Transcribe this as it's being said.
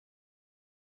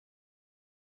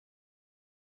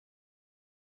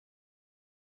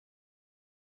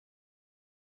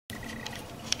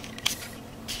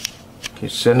Okay,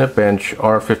 Cinebench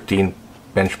R15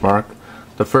 benchmark.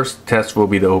 The first test will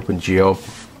be the OpenGL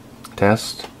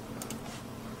test.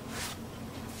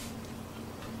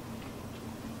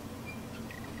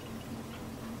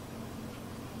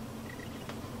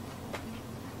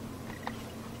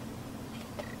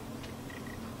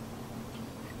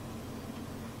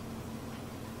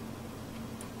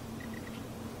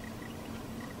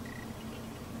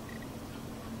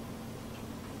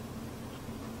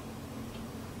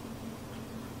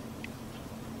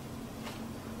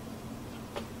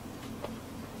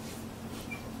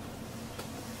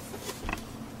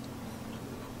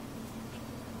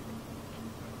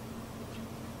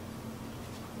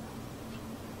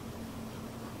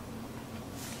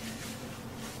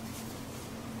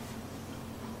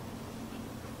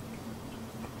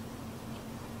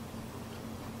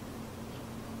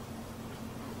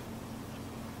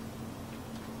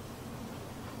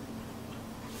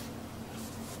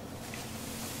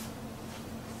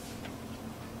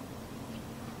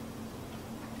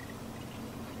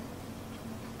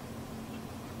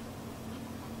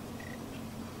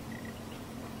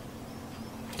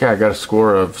 Okay, I got a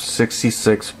score of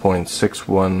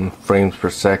 66.61 frames per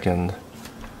second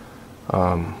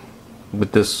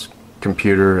with this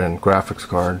computer and graphics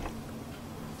card.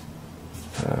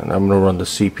 And I'm going to run the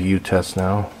CPU test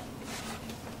now.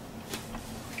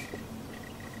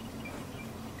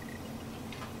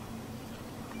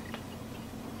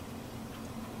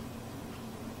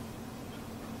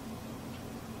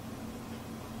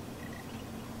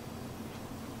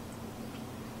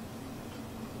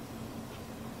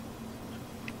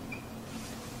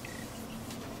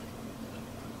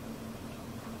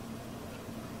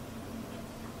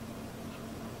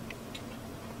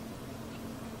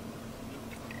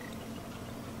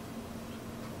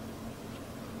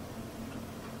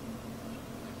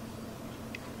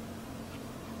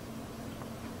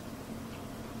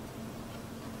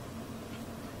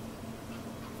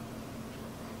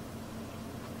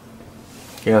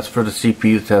 Yes, for the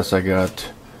CPU test I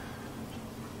got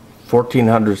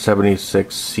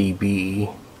 1476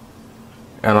 CB,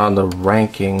 and on the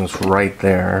rankings right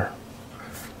there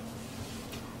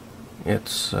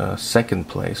it's second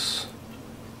place.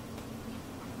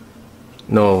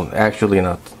 No, actually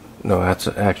not. No, that's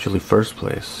actually first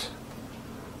place.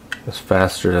 It's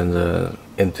faster than the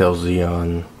Intel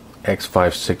Xeon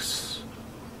X5650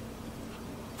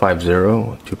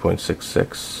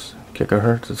 2.66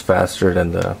 gigahertz. It's faster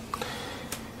than the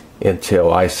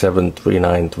Intel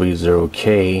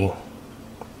i7-3930K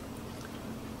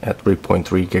at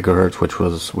 3.3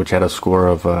 gigahertz, which had a score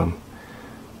of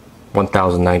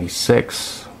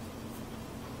 1096.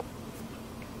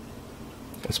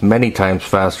 It's many times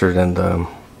faster than the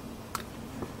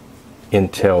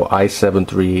Intel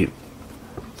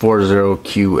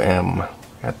i7-3840QM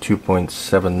at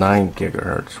 2.79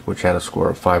 gigahertz, which had a score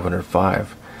of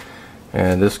 505.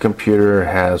 And this computer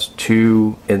has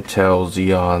two Intel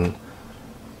Xeon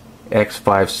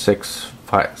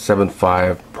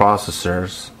X5675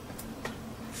 processors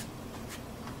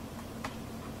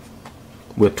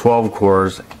with 12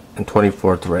 cores and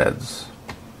 24 threads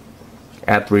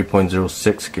at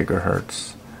 3.06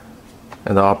 gigahertz.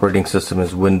 And the operating system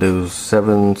is Windows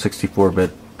 7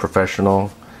 64-bit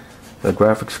Professional. The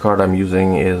graphics card I'm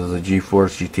using is the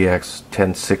Geforce GTX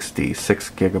 1060, 6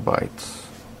 gigabytes.